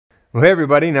Well, hey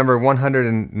everybody, number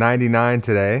 199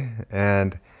 today,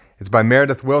 and it's by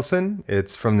Meredith Wilson.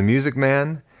 It's from The Music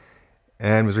Man,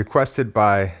 and was requested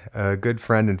by a good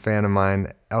friend and fan of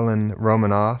mine, Ellen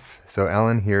Romanoff. So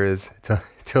Ellen, here is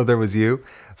Till There Was You,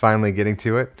 finally getting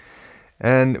to it.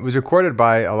 And it was recorded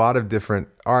by a lot of different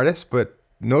artists, but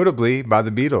notably by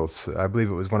the Beatles. I believe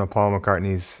it was one of Paul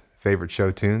McCartney's favorite show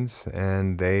tunes,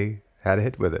 and they had a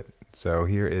hit with it. So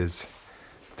here is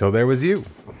Till There Was You.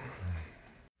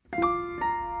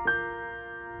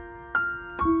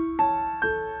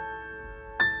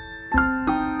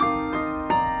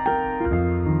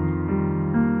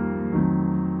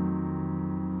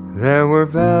 There were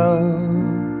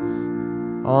bells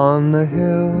on the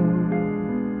hill,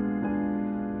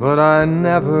 but I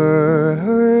never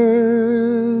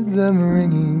heard them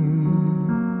ringing.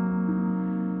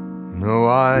 No,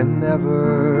 I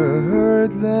never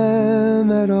heard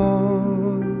them at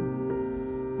all,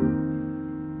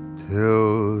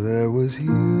 till there was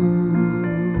you.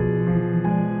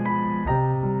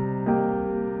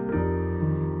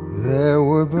 There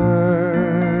were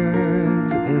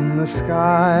birds in the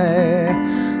sky,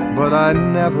 but I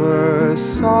never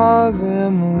saw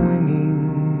them winging.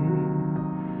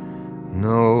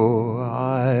 No,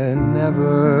 I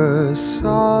never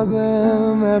saw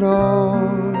them at all,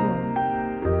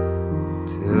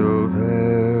 till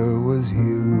there was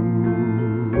you.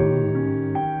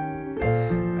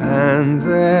 And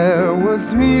there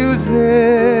was music,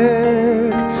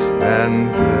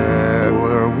 and there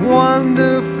were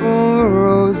wonderful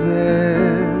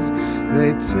roses.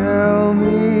 They tell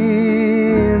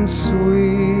me in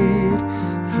sweet,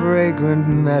 fragrant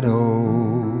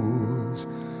meadows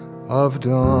of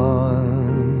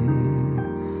dawn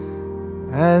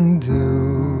and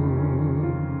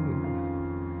dew.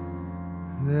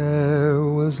 There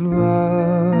was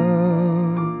love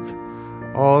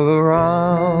all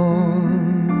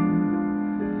around,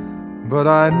 but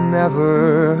I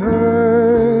never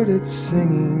heard it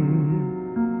singing.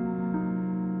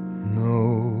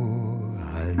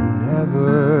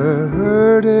 Never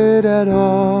heard it at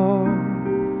all,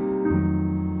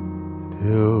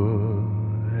 till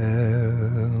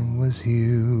there was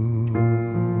you.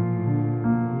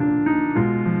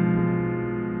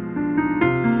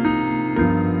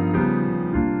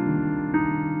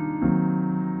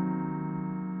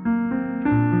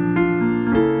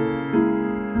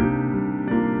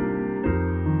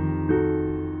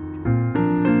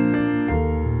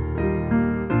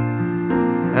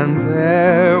 And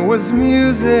there was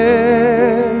music,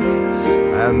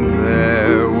 and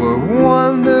there were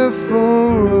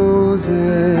wonderful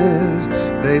roses.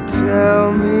 They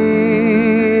tell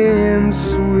me in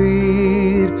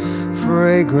sweet,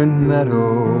 fragrant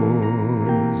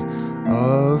meadows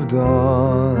of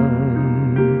dawn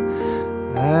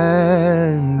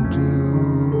and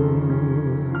dew.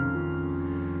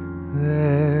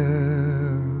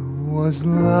 There was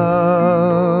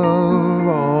love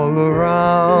all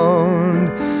around,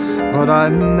 but I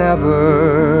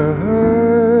never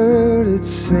heard it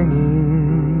singing.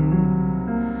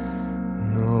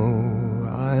 No,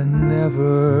 I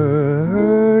never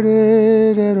heard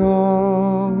it at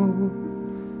all,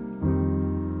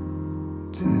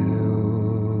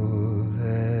 till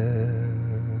there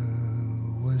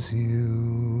was you.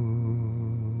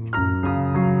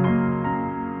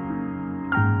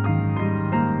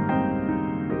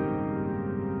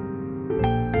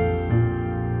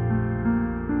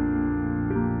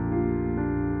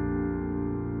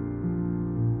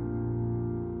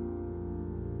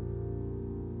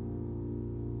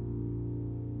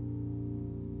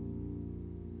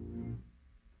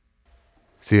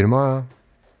 See you tomorrow.